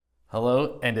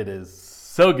Hello, and it is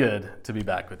so good to be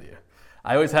back with you.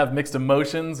 I always have mixed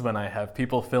emotions when I have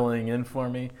people filling in for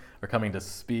me or coming to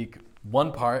speak.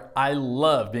 One part, I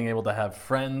love being able to have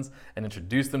friends and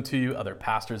introduce them to you, other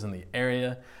pastors in the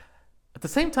area. At the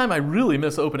same time, I really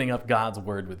miss opening up God's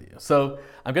Word with you. So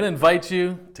I'm going to invite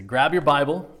you to grab your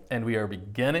Bible, and we are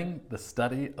beginning the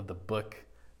study of the book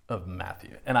of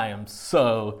Matthew. And I am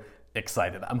so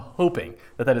excited. I'm hoping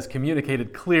that that is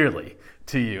communicated clearly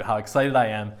to you, how excited I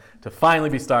am to finally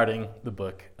be starting the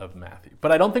book of Matthew.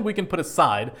 But I don't think we can put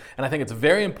aside, and I think it's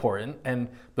very important, and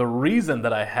the reason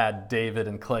that I had David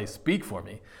and Clay speak for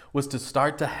me was to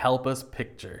start to help us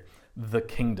picture the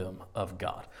kingdom of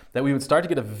God. That we would start to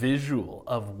get a visual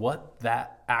of what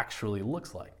that actually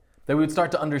looks like. That we would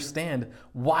start to understand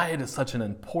why it is such an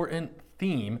important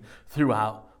theme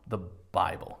throughout the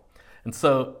Bible. And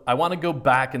so I want to go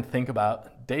back and think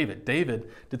about David. David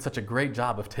did such a great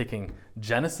job of taking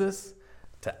Genesis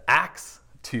to Acts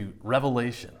to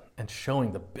Revelation and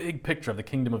showing the big picture of the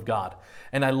kingdom of God.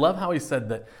 And I love how he said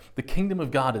that the kingdom of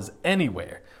God is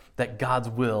anywhere that God's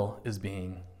will is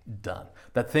being done.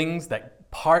 That things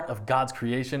that part of God's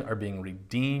creation are being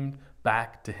redeemed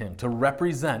back to him to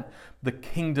represent the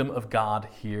kingdom of God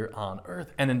here on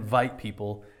earth and invite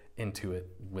people into it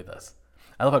with us.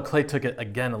 I love how Clay took it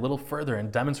again a little further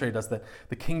and demonstrated us that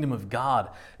the kingdom of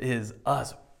God is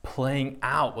us playing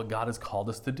out what God has called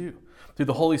us to do. Through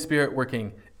the Holy Spirit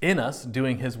working in us,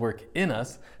 doing his work in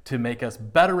us to make us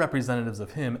better representatives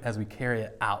of him as we carry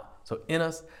it out. So in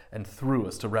us and through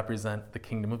us to represent the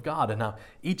kingdom of God. And now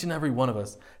each and every one of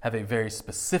us have a very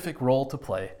specific role to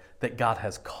play that God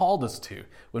has called us to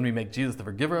when we make Jesus the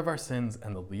forgiver of our sins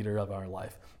and the leader of our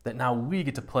life. That now we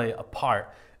get to play a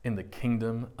part in the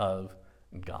kingdom of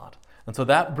God. And so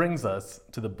that brings us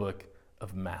to the book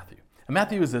of Matthew. And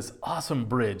Matthew is this awesome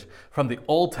bridge from the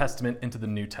Old Testament into the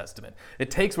New Testament.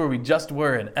 It takes where we just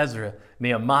were in Ezra,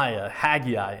 Nehemiah,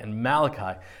 Haggai, and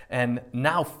Malachi, and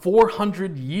now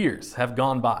 400 years have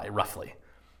gone by, roughly.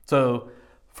 So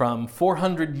from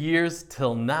 400 years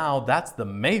till now, that's the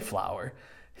Mayflower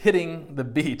hitting the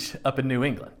beach up in New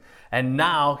England. And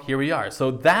now here we are. So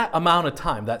that amount of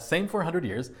time, that same 400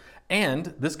 years,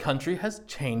 and this country has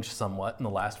changed somewhat in the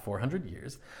last 400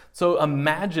 years. So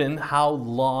imagine how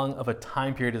long of a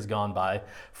time period has gone by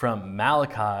from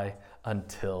Malachi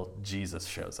until Jesus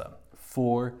shows up.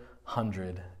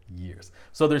 400 years.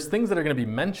 So there's things that are going to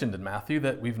be mentioned in Matthew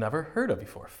that we've never heard of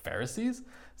before. Pharisees,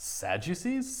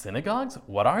 Sadducees, synagogues.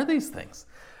 What are these things?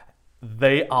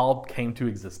 They all came to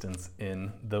existence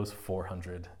in those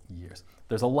 400 years.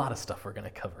 There's a lot of stuff we're going to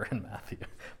cover in Matthew.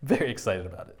 Very excited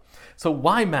about it. So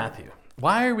why Matthew?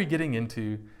 Why are we getting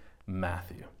into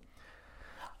Matthew?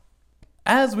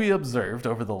 As we observed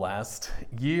over the last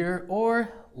year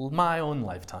or my own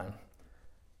lifetime,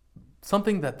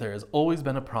 something that there has always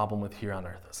been a problem with here on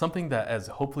earth, something that as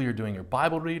hopefully you're doing your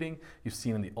Bible reading, you've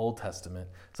seen in the Old Testament,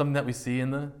 something that we see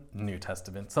in the New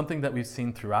Testament, something that we've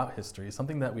seen throughout history,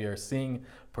 something that we are seeing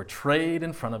portrayed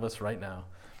in front of us right now,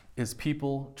 is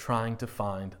people trying to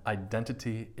find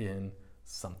identity in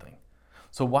something.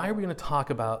 So why are we going to talk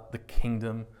about the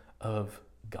kingdom of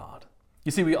God?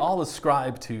 You see, we all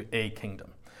ascribe to a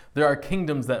kingdom. There are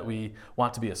kingdoms that we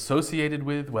want to be associated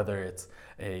with, whether it's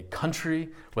a country,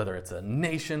 whether it's a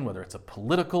nation, whether it's a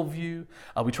political view.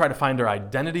 We try to find our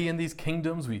identity in these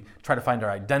kingdoms. We try to find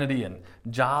our identity in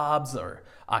jobs or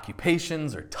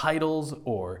occupations or titles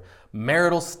or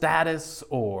marital status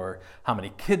or how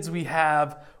many kids we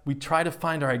have. We try to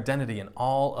find our identity in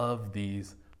all of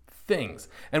these things.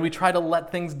 And we try to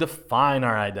let things define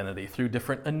our identity through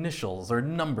different initials or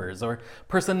numbers or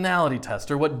personality tests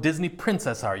or what Disney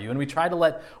princess are you. And we try to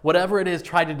let whatever it is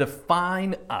try to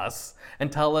define us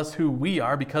and tell us who we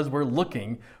are because we're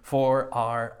looking for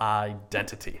our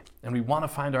identity. And we want to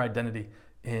find our identity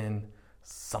in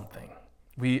something.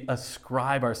 We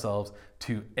ascribe ourselves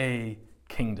to a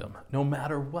kingdom, no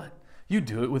matter what. You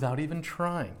do it without even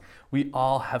trying. We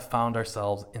all have found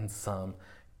ourselves in some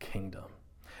kingdom.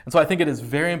 And so I think it is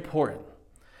very important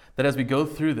that as we go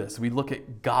through this, we look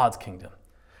at God's kingdom.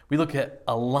 We look at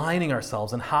aligning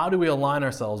ourselves and how do we align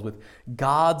ourselves with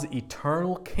God's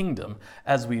eternal kingdom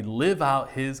as we live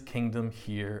out his kingdom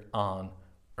here on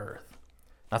earth.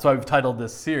 That's why we've titled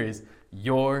this series,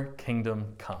 Your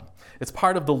Kingdom Come. It's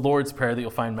part of the Lord's Prayer that you'll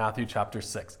find in Matthew chapter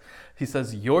 6. He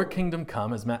says, your kingdom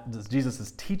come, as Jesus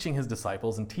is teaching his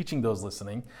disciples and teaching those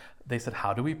listening. They said,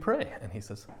 how do we pray? And he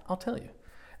says, I'll tell you.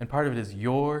 And part of it is,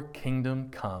 your kingdom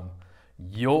come,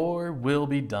 your will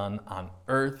be done on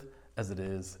earth as it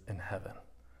is in heaven.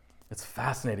 It's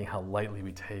fascinating how lightly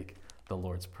we take the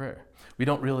Lord's Prayer. We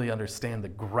don't really understand the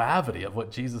gravity of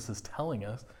what Jesus is telling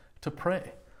us to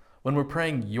pray. When we're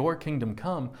praying, your kingdom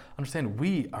come, understand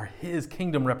we are his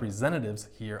kingdom representatives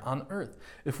here on earth.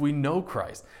 If we know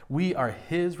Christ, we are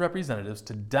his representatives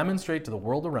to demonstrate to the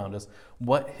world around us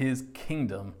what his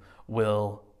kingdom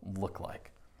will look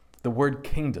like. The word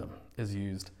kingdom is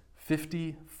used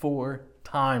 54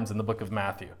 times in the book of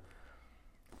Matthew.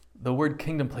 The word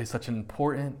kingdom plays such an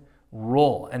important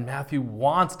role, and Matthew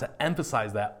wants to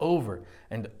emphasize that over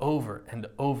and over and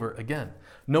over again.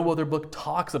 No other book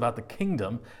talks about the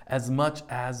kingdom as much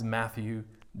as Matthew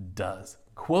does,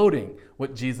 quoting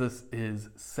what Jesus is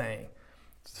saying,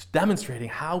 demonstrating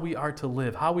how we are to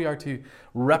live, how we are to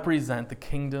represent the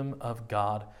kingdom of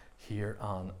God here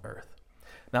on earth.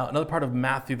 Now, another part of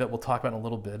Matthew that we'll talk about in a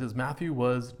little bit is Matthew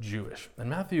was Jewish. And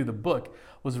Matthew, the book,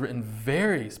 was written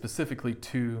very specifically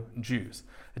to Jews.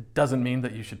 It doesn't mean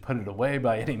that you should put it away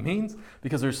by any means,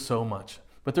 because there's so much.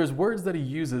 But there's words that he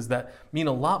uses that mean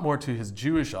a lot more to his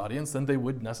Jewish audience than they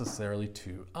would necessarily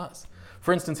to us.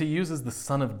 For instance, he uses the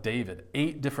Son of David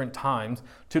 8 different times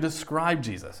to describe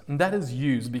Jesus. And that is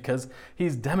used because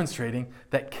he's demonstrating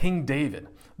that King David,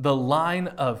 the line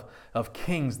of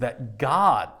kings that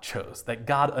God chose, that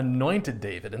God anointed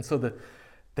David. And so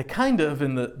they kind of,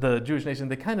 in the Jewish nation,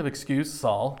 they kind of excuse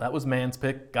Saul. That was man's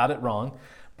pick, got it wrong.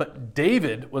 But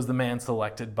David was the man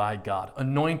selected by God,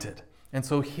 anointed. And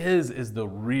so his is the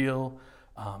real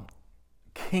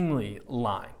kingly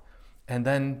line. And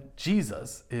then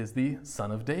Jesus is the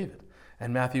Son of David.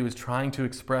 And Matthew is trying to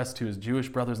express to his Jewish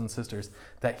brothers and sisters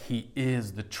that he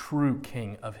is the true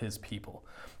king of his people.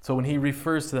 So when he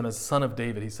refers to them as Son of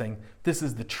David, he's saying, this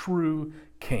is the true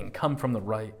king, come from the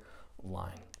right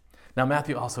line. Now,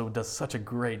 Matthew also does such a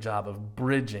great job of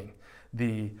bridging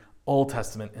the Old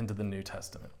Testament into the New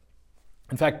Testament.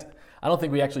 In fact, I don't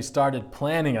think we actually started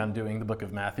planning on doing the book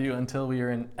of Matthew until we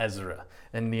were in Ezra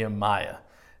and Nehemiah.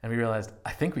 And we realized,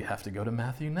 I think we have to go to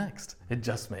Matthew next. It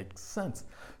just makes sense.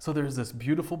 So there's this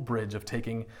beautiful bridge of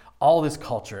taking all this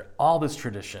culture, all this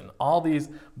tradition, all these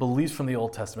beliefs from the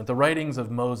Old Testament, the writings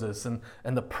of Moses and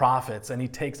the prophets, and he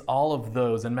takes all of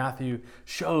those, and Matthew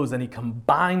shows and he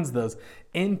combines those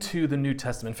into the New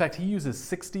Testament. In fact, he uses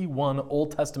 61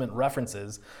 Old Testament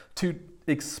references to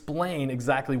explain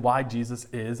exactly why Jesus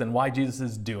is and why Jesus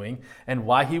is doing and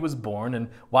why he was born and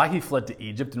why he fled to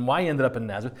Egypt and why he ended up in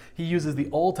Nazareth. He uses the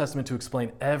Old Testament to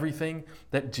explain everything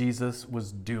that Jesus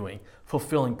was doing,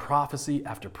 fulfilling prophecy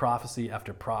after prophecy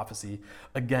after prophecy,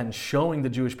 again, showing the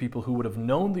Jewish people who would have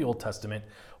known the Old Testament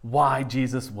why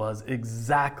Jesus was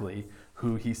exactly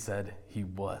who he said he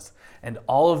was. And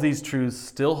all of these truths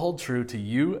still hold true to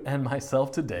you and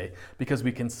myself today because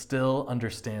we can still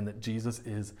understand that Jesus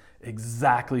is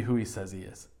exactly who he says he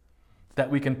is.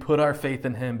 That we can put our faith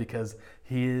in him because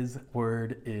his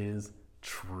word is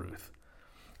truth.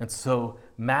 And so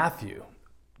Matthew,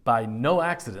 by no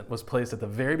accident, was placed at the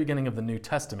very beginning of the New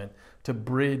Testament to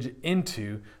bridge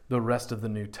into the rest of the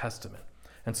New Testament.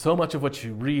 And so much of what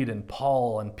you read in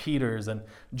Paul and Peter's and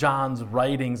John's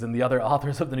writings and the other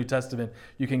authors of the New Testament,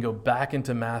 you can go back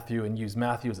into Matthew and use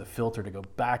Matthew as a filter to go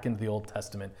back into the Old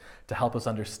Testament to help us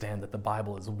understand that the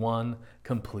Bible is one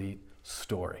complete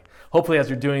story. Hopefully, as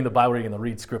you're doing the Bible reading in the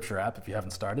Read Scripture app, if you haven't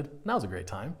started, now's a great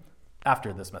time.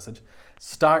 After this message,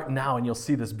 start now and you'll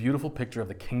see this beautiful picture of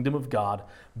the kingdom of God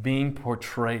being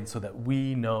portrayed so that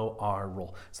we know our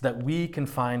role, so that we can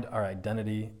find our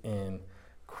identity in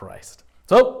Christ.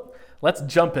 So let's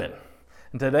jump in.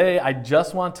 And today I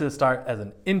just want to start as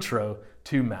an intro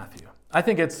to Matthew. I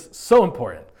think it's so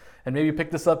important. And maybe you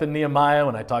picked this up in Nehemiah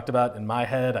when I talked about in my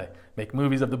head, I make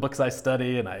movies of the books I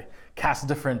study and I cast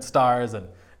different stars, and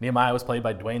Nehemiah was played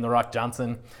by Dwayne "The Rock"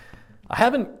 Johnson. I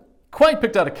haven't quite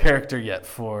picked out a character yet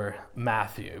for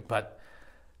Matthew, but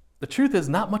the truth is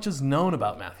not much is known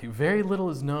about Matthew. Very little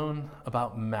is known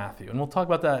about Matthew. And we'll talk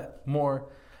about that more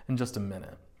in just a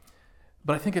minute.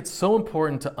 But I think it's so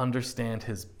important to understand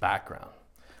his background,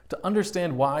 to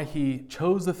understand why he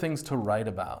chose the things to write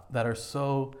about that are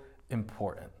so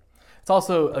important. It's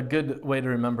also a good way to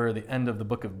remember the end of the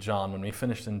book of John. When we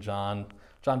finished in John,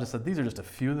 John just said, these are just a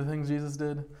few of the things Jesus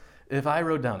did. If I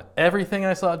wrote down everything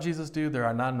I saw Jesus do, there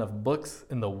are not enough books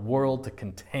in the world to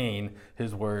contain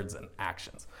his words and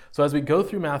actions. So as we go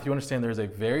through Matthew, understand there is a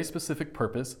very specific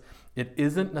purpose. It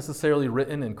isn't necessarily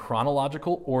written in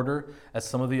chronological order as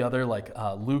some of the other, like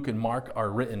Luke and Mark, are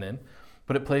written in,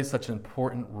 but it plays such an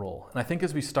important role. And I think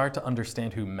as we start to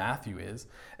understand who Matthew is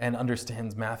and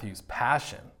understands Matthew's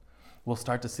passion, we'll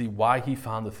start to see why he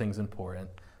found the things important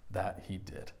that he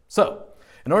did. So,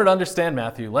 in order to understand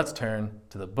Matthew, let's turn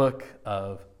to the book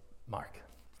of Mark.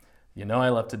 You know I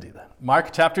love to do that.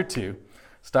 Mark chapter 2,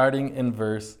 starting in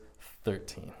verse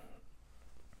 13.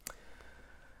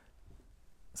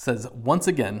 says, once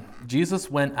again, Jesus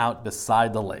went out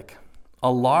beside the lake.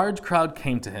 A large crowd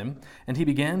came to him, and he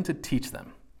began to teach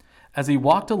them. As he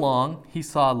walked along, he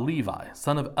saw Levi,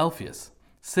 son of Alphaeus,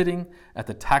 sitting at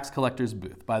the tax collector's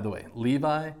booth. By the way,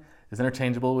 Levi is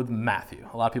interchangeable with Matthew.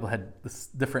 A lot of people had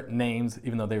different names,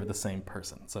 even though they were the same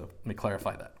person. So let me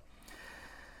clarify that.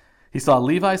 He saw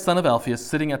Levi, son of Alphaeus,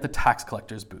 sitting at the tax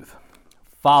collector's booth.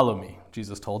 "Follow me,"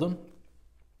 Jesus told him.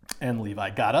 And Levi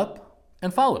got up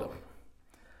and followed him.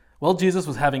 While Jesus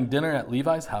was having dinner at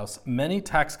Levi's house, many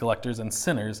tax collectors and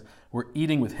sinners were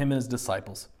eating with him and his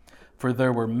disciples, for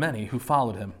there were many who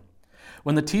followed him.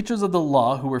 When the teachers of the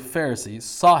law, who were Pharisees,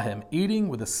 saw him eating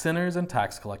with the sinners and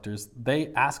tax collectors,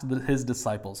 they asked his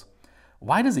disciples,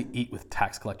 "Why does he eat with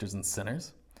tax collectors and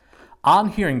sinners?" On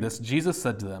hearing this, Jesus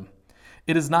said to them,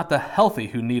 "It is not the healthy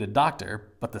who need a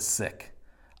doctor, but the sick.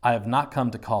 I have not come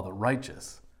to call the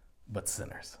righteous, but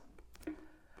sinners."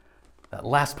 That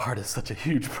last part is such a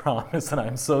huge promise, and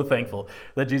I'm so thankful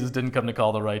that Jesus didn't come to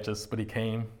call the righteous, but he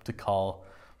came to call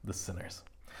the sinners.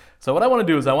 So what I want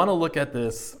to do is I want to look at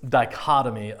this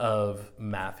dichotomy of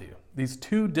Matthew, these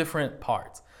two different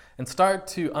parts, and start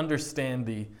to understand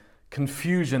the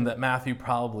confusion that Matthew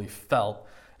probably felt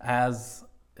as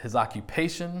his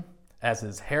occupation, as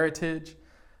his heritage,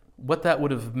 what that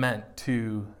would have meant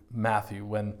to Matthew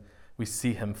when we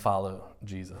see him follow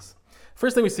Jesus.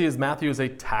 First thing we see is Matthew is a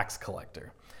tax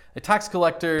collector. A tax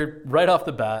collector, right off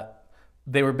the bat,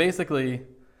 they were basically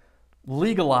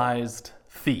legalized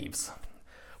thieves.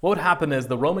 What would happen is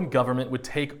the Roman government would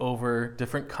take over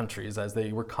different countries as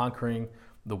they were conquering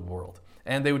the world.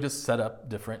 And they would just set up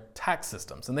different tax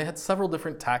systems. And they had several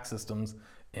different tax systems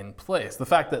in place. The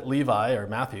fact that Levi, or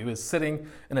Matthew, is sitting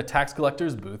in a tax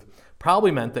collector's booth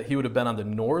probably meant that he would have been on the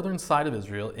northern side of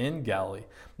Israel in Galilee.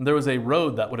 And there was a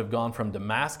road that would have gone from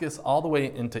Damascus all the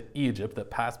way into Egypt that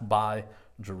passed by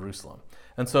Jerusalem.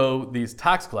 And so these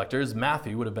tax collectors,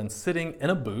 Matthew, would have been sitting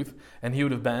in a booth, and he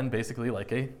would have been basically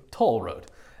like a toll road.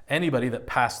 Anybody that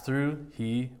passed through,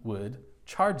 he would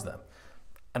charge them.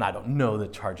 And I don't know the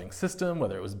charging system,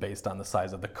 whether it was based on the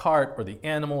size of the cart or the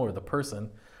animal or the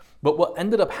person. But what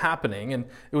ended up happening, and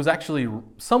it was actually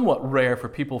somewhat rare for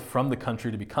people from the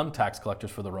country to become tax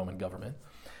collectors for the Roman government,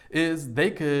 is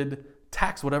they could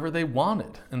tax whatever they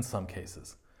wanted in some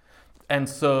cases. And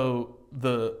so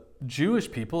the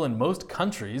Jewish people in most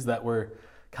countries that were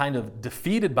kind of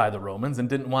defeated by the Romans and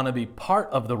didn't want to be part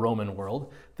of the Roman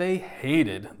world, they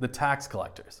hated the tax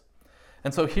collectors.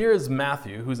 And so here's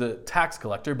Matthew, who's a tax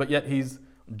collector, but yet he's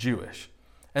Jewish.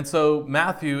 And so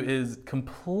Matthew is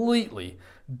completely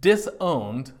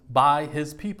disowned by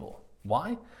his people.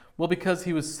 Why? Well, because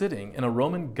he was sitting in a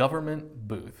Roman government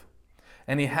booth,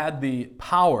 and he had the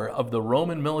power of the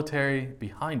Roman military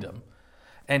behind him,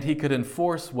 and he could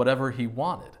enforce whatever he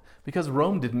wanted, because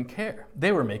Rome didn't care.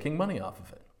 They were making money off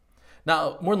of it.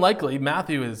 Now, more than likely,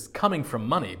 Matthew is coming from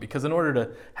money, because in order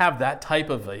to have that type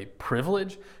of a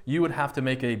privilege, you would have to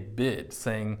make a bid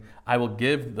saying, I will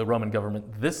give the Roman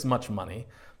government this much money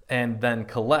and then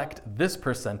collect this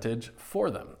percentage for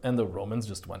them. And the Romans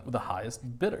just went with the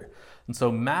highest bidder. And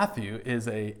so Matthew is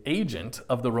an agent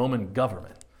of the Roman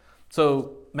government.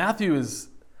 So Matthew is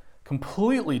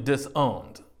completely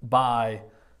disowned by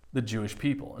the Jewish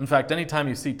people. In fact, anytime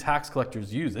you see tax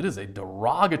collectors used, it is a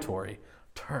derogatory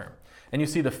term. And you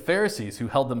see the Pharisees, who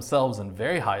held themselves in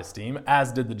very high esteem,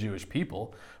 as did the Jewish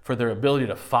people, for their ability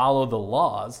to follow the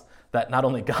laws that not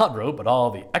only God wrote, but all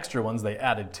the extra ones they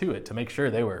added to it to make sure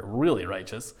they were really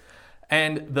righteous.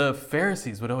 And the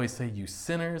Pharisees would always say, you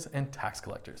sinners and tax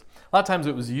collectors. A lot of times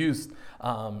it was used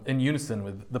in unison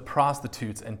with the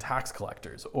prostitutes and tax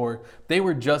collectors, or they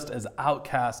were just as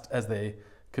outcast as they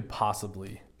could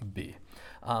possibly be.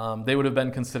 They would have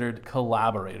been considered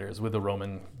collaborators with the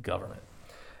Roman government.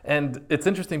 And it's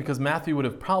interesting because Matthew would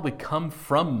have probably come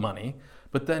from money,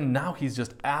 but then now he's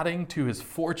just adding to his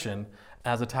fortune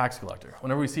as a tax collector.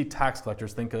 Whenever we see tax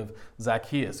collectors, think of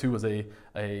Zacchaeus, who was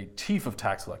a chief of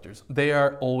tax collectors. They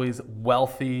are always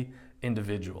wealthy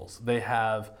individuals. They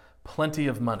have plenty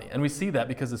of money. And we see that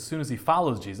because as soon as he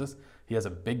follows Jesus, he has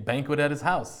a big banquet at his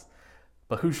house.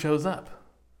 But who shows up?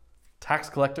 Tax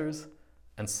collectors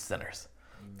and sinners.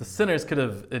 The sinners could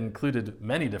have included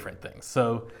many different things.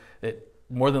 So it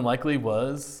more than likely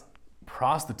was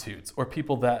prostitutes or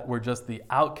people that were just the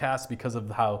outcasts because of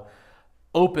how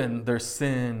open their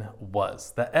sin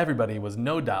was, that everybody was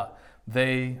no doubt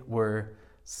they were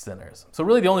sinners. So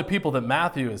really the only people that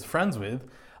Matthew is friends with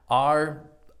are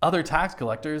other tax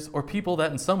collectors or people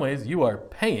that in some ways you are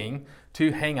paying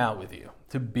to hang out with you,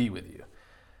 to be with you.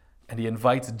 And he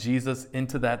invites Jesus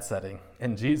into that setting,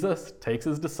 and Jesus takes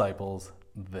his disciples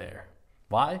there.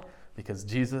 Why? because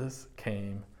Jesus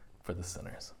came for the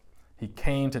sinners. He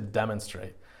came to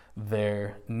demonstrate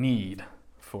their need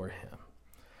for him.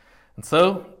 And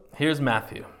so here's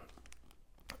Matthew,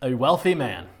 a wealthy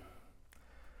man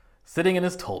sitting in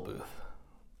his toll booth,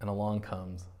 and along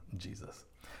comes Jesus.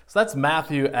 So that's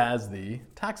Matthew as the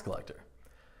tax collector.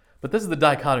 But this is the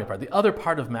dichotomy part. The other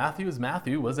part of Matthew is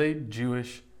Matthew was a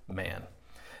Jewish man.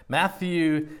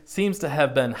 Matthew seems to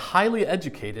have been highly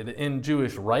educated in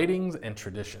Jewish writings and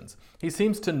traditions. He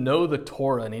seems to know the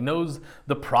Torah and he knows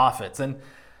the prophets. And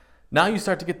now you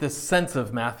start to get this sense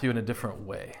of Matthew in a different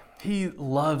way. He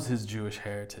loves his Jewish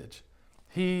heritage.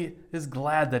 He is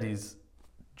glad that he's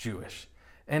Jewish.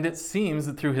 And it seems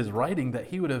that through his writing that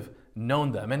he would have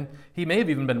known them. And he may have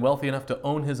even been wealthy enough to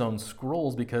own his own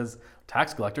scrolls because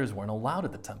tax collectors weren't allowed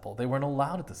at the temple. They weren't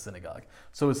allowed at the synagogue.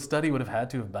 So his study would have had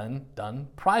to have been done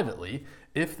privately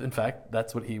if, in fact,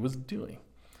 that's what he was doing.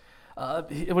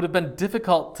 It would have been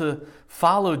difficult to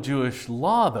follow Jewish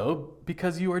law, though,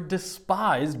 because you are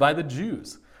despised by the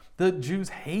Jews. The Jews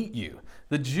hate you.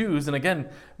 The Jews, and again,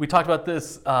 we talked about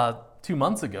this 2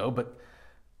 months ago, but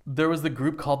there was the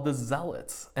group called the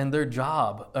Zealots, and their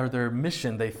job or their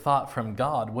mission they thought from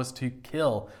God was to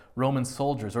kill Roman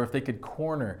soldiers, or if they could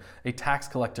corner a tax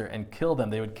collector and kill them,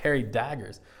 they would carry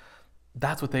daggers.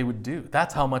 That's what they would do.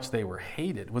 That's how much they were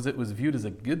hated. It was viewed as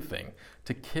a good thing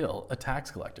to kill a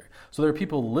tax collector. So there are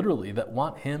people literally that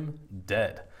want him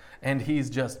dead, and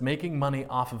he's just making money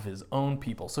off of his own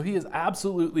people. So he is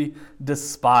absolutely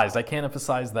despised. I can't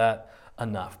emphasize that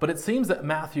enough. But it seems that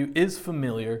Matthew is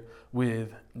familiar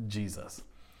with Jesus,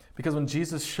 because when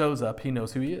Jesus shows up, he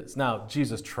knows who he is. Now,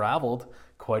 Jesus traveled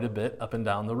quite a bit up and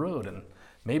down the road, and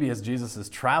maybe as Jesus is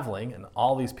traveling and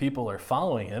all these people are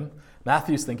following him,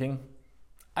 Matthew's thinking,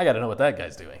 I got to know what that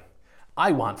guy's doing.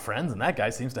 I want friends, and that guy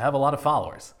seems to have a lot of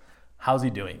followers. How's he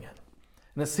doing it?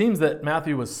 And it seems that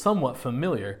Matthew was somewhat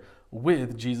familiar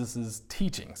with Jesus'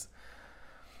 teachings.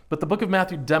 But the book of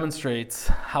Matthew demonstrates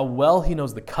how well he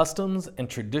knows the customs and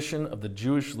tradition of the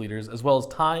Jewish leaders, as well as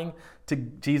tying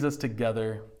Jesus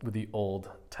together with the Old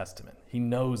Testament. He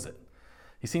knows it.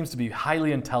 He seems to be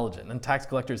highly intelligent, and tax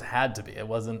collectors had to be. It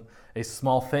wasn't a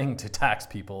small thing to tax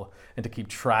people and to keep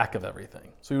track of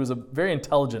everything. So he was a very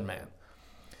intelligent man.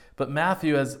 But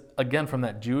Matthew, as again from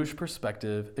that Jewish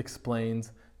perspective,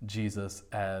 explains Jesus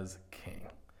as king.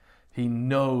 He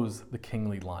knows the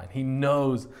kingly line. He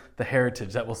knows the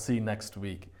heritage that we'll see next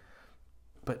week.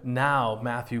 But now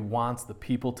Matthew wants the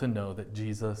people to know that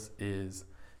Jesus is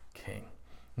king.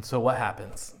 And so what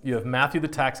happens? You have Matthew the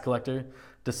tax collector,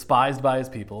 despised by his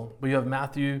people, but you have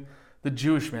Matthew the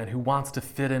Jewish man who wants to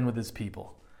fit in with his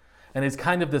people. And he's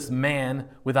kind of this man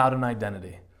without an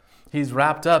identity. He's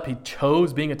wrapped up. He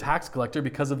chose being a tax collector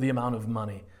because of the amount of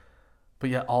money. But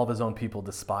yet all of his own people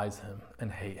despise him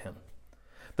and hate him.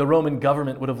 The Roman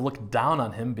government would have looked down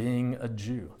on him being a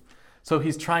Jew. So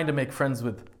he's trying to make friends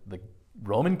with the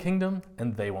Roman kingdom,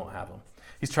 and they won't have him.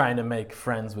 He's trying to make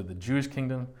friends with the Jewish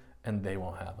kingdom, and they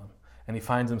won't have him. And he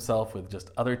finds himself with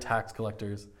just other tax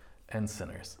collectors and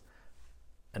sinners.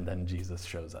 And then Jesus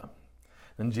shows up.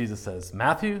 Then Jesus says,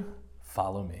 Matthew,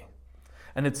 follow me.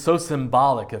 And it's so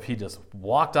symbolic of he just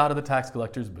walked out of the tax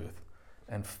collector's booth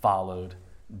and followed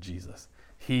Jesus.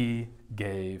 He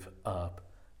gave up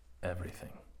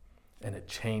everything. And it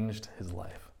changed his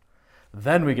life.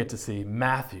 Then we get to see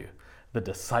Matthew, the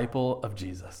disciple of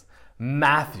Jesus.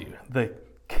 Matthew, the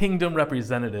kingdom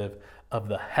representative of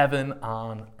the heaven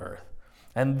on earth.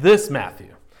 And this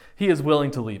Matthew, he is willing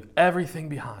to leave everything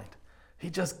behind. He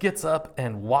just gets up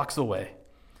and walks away.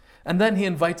 And then he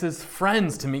invites his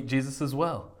friends to meet Jesus as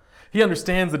well. He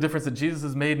understands the difference that Jesus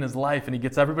has made in his life, and he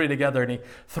gets everybody together and he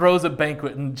throws a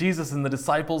banquet, and Jesus and the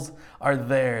disciples are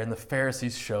there, and the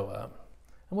Pharisees show up.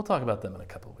 And we'll talk about them in a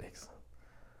couple of weeks.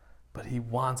 But he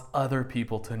wants other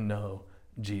people to know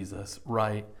Jesus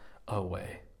right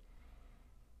away.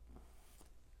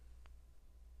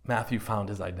 Matthew found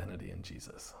his identity in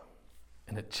Jesus,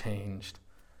 and it changed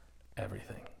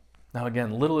everything. Now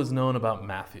again, little is known about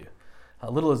Matthew.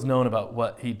 Little is known about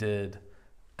what he did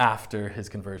after his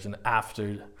conversion,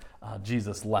 after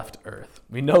Jesus left earth.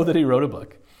 We know that he wrote a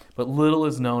book, but little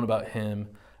is known about him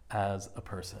as a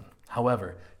person.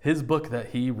 However, his book that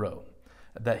he wrote,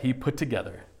 that he put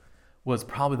together, was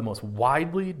probably the most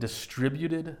widely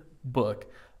distributed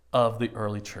book of the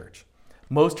early church.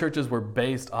 Most churches were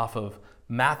based off of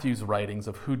Matthew's writings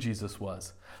of who Jesus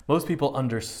was. Most people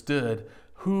understood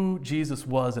who Jesus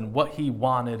was and what he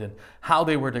wanted and how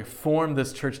they were to form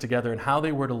this church together and how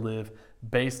they were to live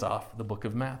based off the book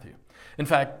of Matthew. In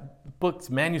fact,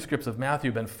 manuscripts of Matthew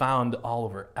have been found all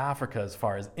over Africa, as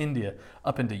far as India,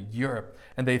 up into Europe.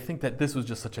 And they think that this was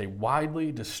just such a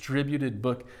widely distributed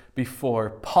book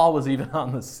before Paul was even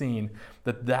on the scene,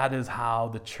 that is how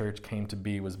the church came to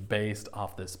be, was based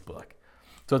off this book.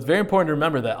 So it's very important to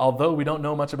remember that although we don't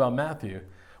know much about Matthew,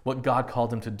 what God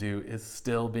called him to do is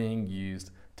still being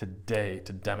used today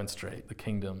to demonstrate the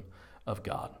kingdom of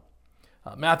God.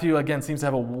 Matthew, again, seems to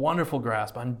have a wonderful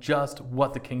grasp on just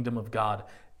what the kingdom of God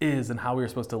is and how we are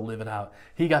supposed to live it out.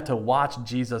 He got to watch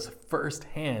Jesus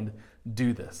firsthand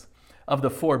do this. Of the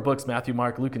 4 books, Matthew,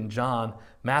 Mark, Luke, and John,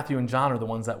 Matthew and John are the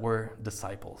ones that were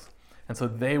disciples. And so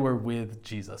they were with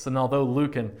Jesus. And although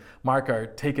Luke and Mark are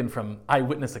taken from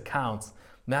eyewitness accounts,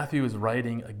 Matthew is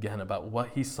writing again about what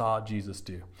he saw Jesus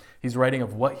do. He's writing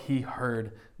of what he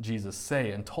heard Jesus say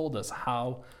and told us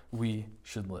how we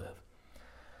should live.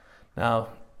 Now,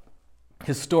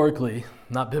 historically,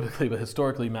 not biblically, but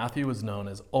historically, Matthew was known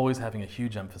as always having a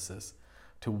huge emphasis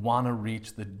to want to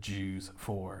reach the Jews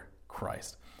for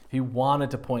Christ. He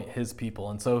wanted to point his people.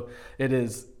 And so it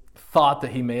is thought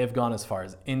that he may have gone as far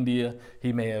as India.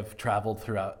 He may have traveled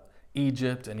throughout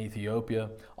Egypt and Ethiopia.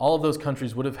 All of those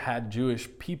countries would have had Jewish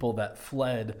people that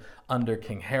fled under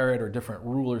King Herod or different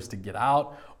rulers to get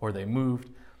out, or they moved.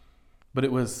 But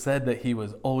it was said that he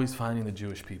was always finding the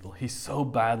Jewish people. He so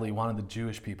badly wanted the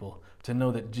Jewish people to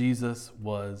know that Jesus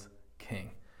was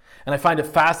king. And I find it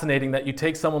fascinating that you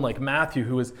take someone like Matthew,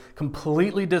 who is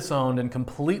completely disowned and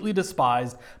completely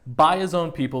despised by his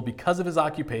own people because of his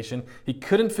occupation. He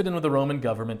couldn't fit in with the Roman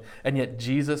government, and yet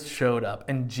Jesus showed up,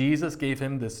 and Jesus gave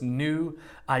him this new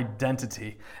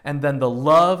identity. And then the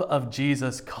love of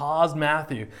Jesus caused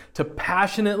Matthew to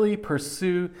passionately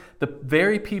pursue the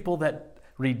very people that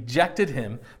rejected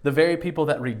him, the very people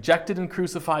that rejected and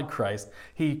crucified Christ.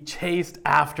 He chased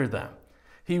after them.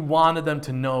 He wanted them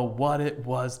to know what it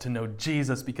was to know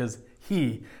Jesus because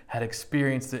he had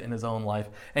experienced it in his own life.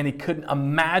 And he couldn't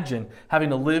imagine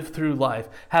having to live through life,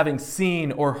 having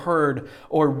seen or heard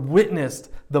or witnessed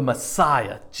the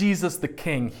Messiah, Jesus the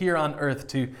King, here on earth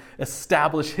to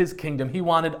establish his kingdom. He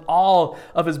wanted all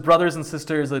of his brothers and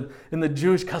sisters in the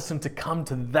Jewish custom to come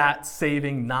to that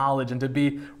saving knowledge and to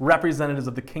be representatives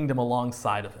of the kingdom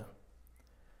alongside of him.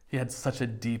 He had such a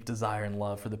deep desire and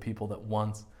love for the people that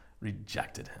once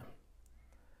rejected him.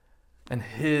 And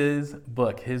his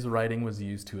book, his writing was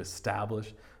used to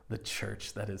establish the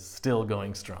church that is still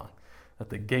going strong, that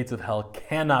the gates of hell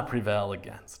cannot prevail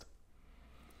against.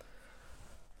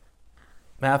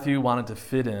 Matthew wanted to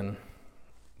fit in,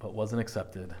 but wasn't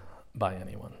accepted by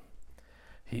anyone.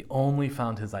 He only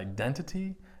found his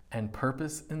identity and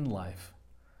purpose in life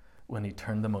when he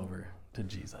turned them over to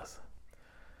Jesus.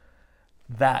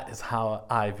 That is how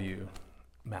I view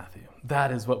Matthew.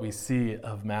 That is what we see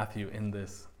of Matthew in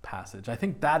this passage. I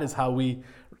think that is how we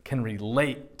can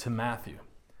relate to Matthew.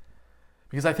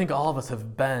 Because I think all of us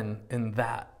have been in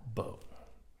that boat.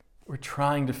 We're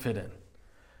trying to fit in.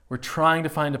 We're trying to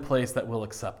find a place that will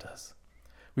accept us.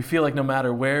 We feel like no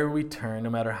matter where we turn, no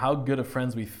matter how good of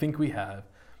friends we think we have,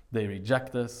 they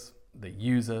reject us, they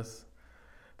use us,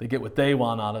 they get what they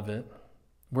want out of it.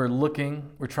 We're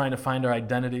trying to find our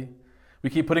identity. We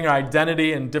keep putting our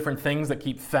identity in different things that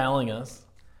keep failing us.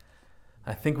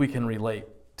 I think we can relate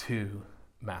to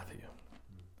Matthew.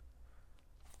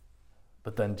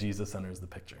 But then Jesus enters the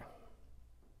picture.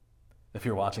 If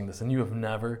you're watching this and you have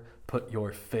never put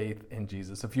your faith in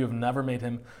Jesus, if you have never made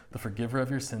him the forgiver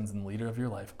of your sins and leader of your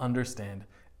life, understand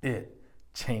it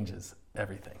changes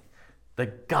everything. The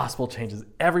gospel changes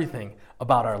everything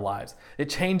about our lives. It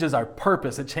changes our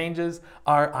purpose. It changes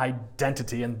our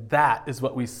identity. And that is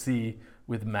what we see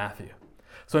with Matthew.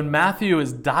 So when Matthew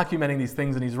is documenting these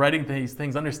things and he's writing these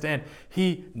things, understand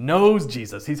he knows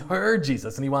Jesus. He's heard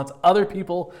Jesus and he wants other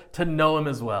people to know him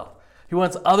as well. He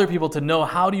wants other people to know,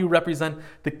 how do you represent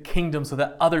the kingdom so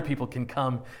that other people can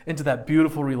come into that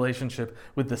beautiful relationship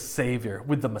with the Savior,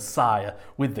 with the Messiah,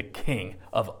 with the King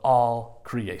of all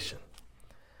creation.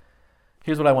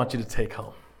 Here's what I want you to take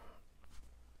home.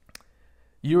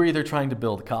 You're either trying to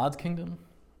build God's kingdom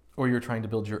or you're trying to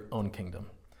build your own kingdom.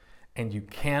 And you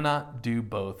cannot do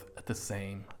both at the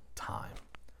same time.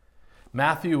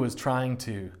 Matthew was trying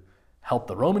to help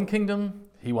the Roman kingdom.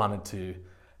 He wanted to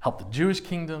help the Jewish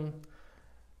kingdom.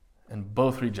 And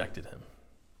both rejected him.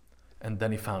 And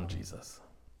then he found Jesus.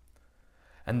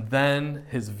 And then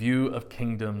his view of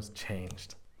kingdoms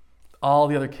changed. All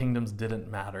the other kingdoms didn't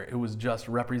matter. It was just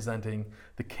representing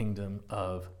the kingdom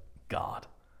of God.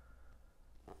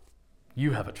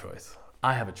 You have a choice.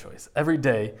 I have a choice. Every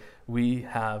day we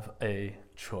have a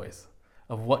choice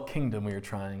of what kingdom we are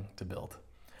trying to build.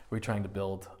 Are we trying to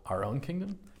build our own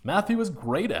kingdom? Matthew was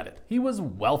great at it. He was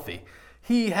wealthy.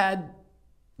 He had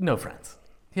no friends.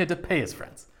 He had to pay his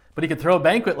friends, but he could throw a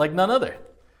banquet like none other.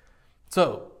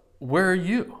 So, where are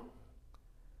you?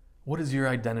 What is your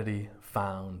identity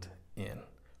found in?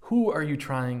 Who are you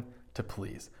trying to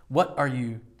please? What are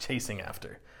you chasing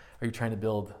after? Are you trying to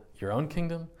build your own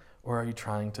kingdom, or are you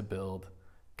trying to build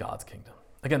God's kingdom?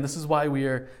 Again, this is why we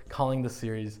are calling the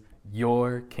series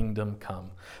Your Kingdom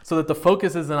Come, so that the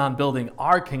focus isn't on building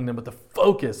our kingdom, but the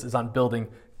focus is on building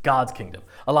God's kingdom,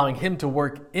 allowing Him to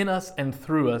work in us and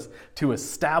through us to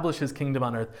establish His kingdom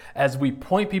on earth as we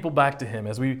point people back to Him,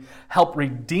 as we help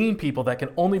redeem people that can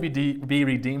only be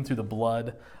redeemed through the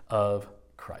blood of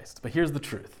Christ. But here's the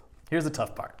truth. Here's the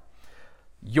tough part.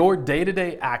 Your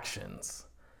day-to-day actions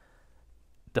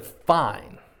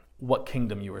define what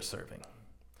kingdom you are serving.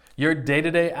 Your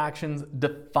day-to-day actions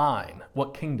define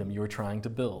what kingdom you are trying to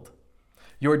build.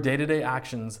 Your day-to-day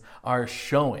actions are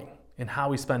showing in how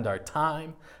we spend our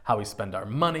time, how we spend our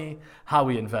money, how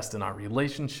we invest in our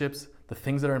relationships, the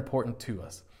things that are important to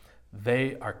us.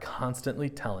 They are constantly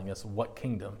telling us what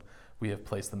kingdom we have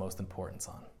placed the most importance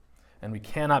on. And we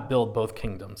cannot build both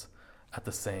kingdoms at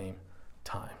the same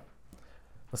time.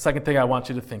 The second thing I want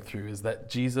you to think through is that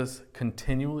Jesus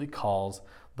continually calls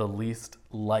the least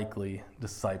likely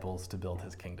disciples to build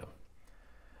His kingdom.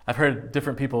 I've heard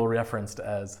different people referenced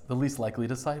as the least likely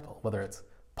disciple, whether it's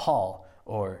Paul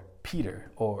or Peter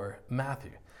or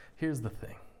Matthew. Here's the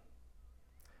thing.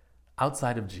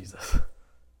 Outside of Jesus,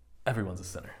 everyone's a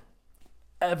sinner.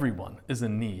 Everyone is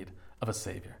in need of a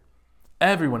Savior.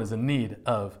 Everyone is in need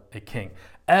of a king.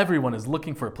 Everyone is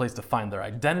looking for a place to find their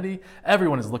identity.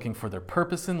 Everyone is looking for their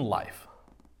purpose in life.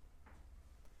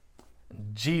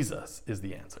 Jesus is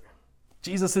the answer.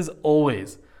 Jesus is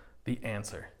always the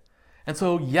answer. And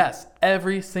so, yes,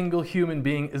 every single human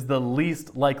being is the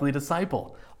least likely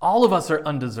disciple. All of us are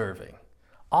undeserving.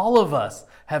 All of us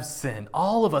have sinned.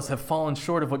 All of us have fallen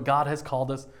short of what God has called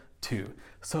us to.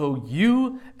 So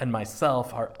you and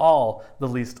myself are all the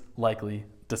least likely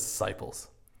disciples.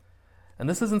 And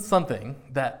this isn't something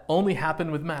that only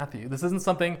happened with Matthew. This isn't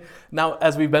something, now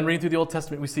as we've been reading through the Old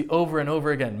Testament, we see over and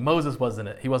over again, Moses wasn't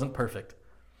it. He wasn't perfect.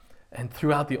 And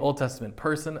throughout the Old Testament,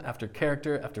 person after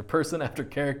character after person after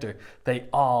character, they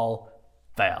all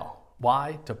fail.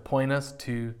 Why? To point us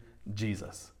to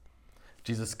Jesus.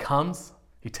 Jesus comes,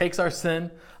 He takes our sin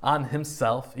on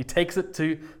Himself. He takes it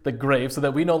to the grave so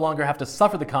that we no longer have to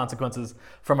suffer the consequences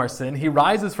from our sin. He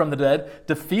rises from the dead,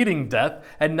 defeating death,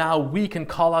 and now we can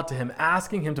call out to Him,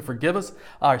 asking Him to forgive us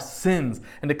our sins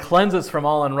and to cleanse us from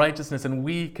all unrighteousness, and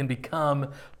we can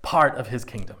become part of His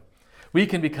kingdom. We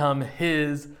can become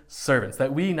His servants,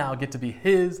 that we now get to be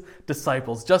His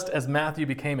disciples, just as Matthew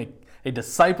became a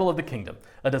disciple of the kingdom,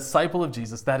 a disciple of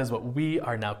Jesus. That is what we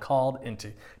are now called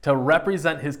into, to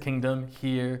represent His kingdom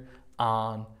here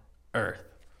on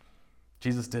earth.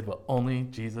 Jesus did what only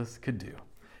Jesus could do,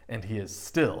 and He is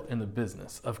still in the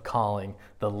business of calling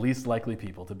the least likely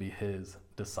people to be His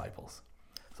disciples.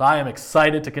 So I am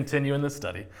excited to continue in this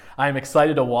study. I am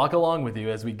excited to walk along with you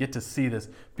as we get to see this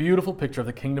beautiful picture of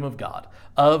the kingdom of God,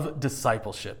 of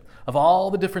discipleship, of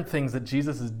all the different things that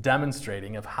Jesus is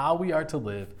demonstrating of how we are to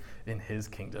live in His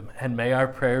kingdom. And may our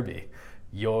prayer be,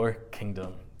 Your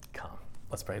kingdom come.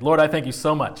 Let's pray. Lord, I thank You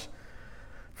so much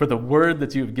for the word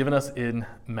that You have given us in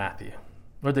Matthew.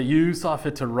 Lord, that You saw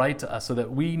fit to write to us so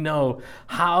that we know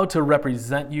how to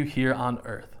represent You here on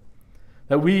earth.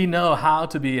 That we know how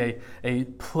to be a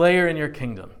player in Your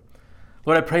kingdom.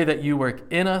 Lord, I pray that You work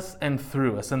in us and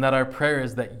through us, and that our prayer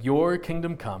is that Your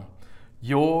kingdom come,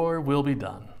 Your will be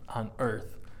done on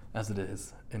earth as it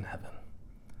is in heaven.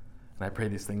 And I pray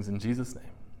these things in Jesus'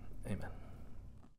 name. Amen.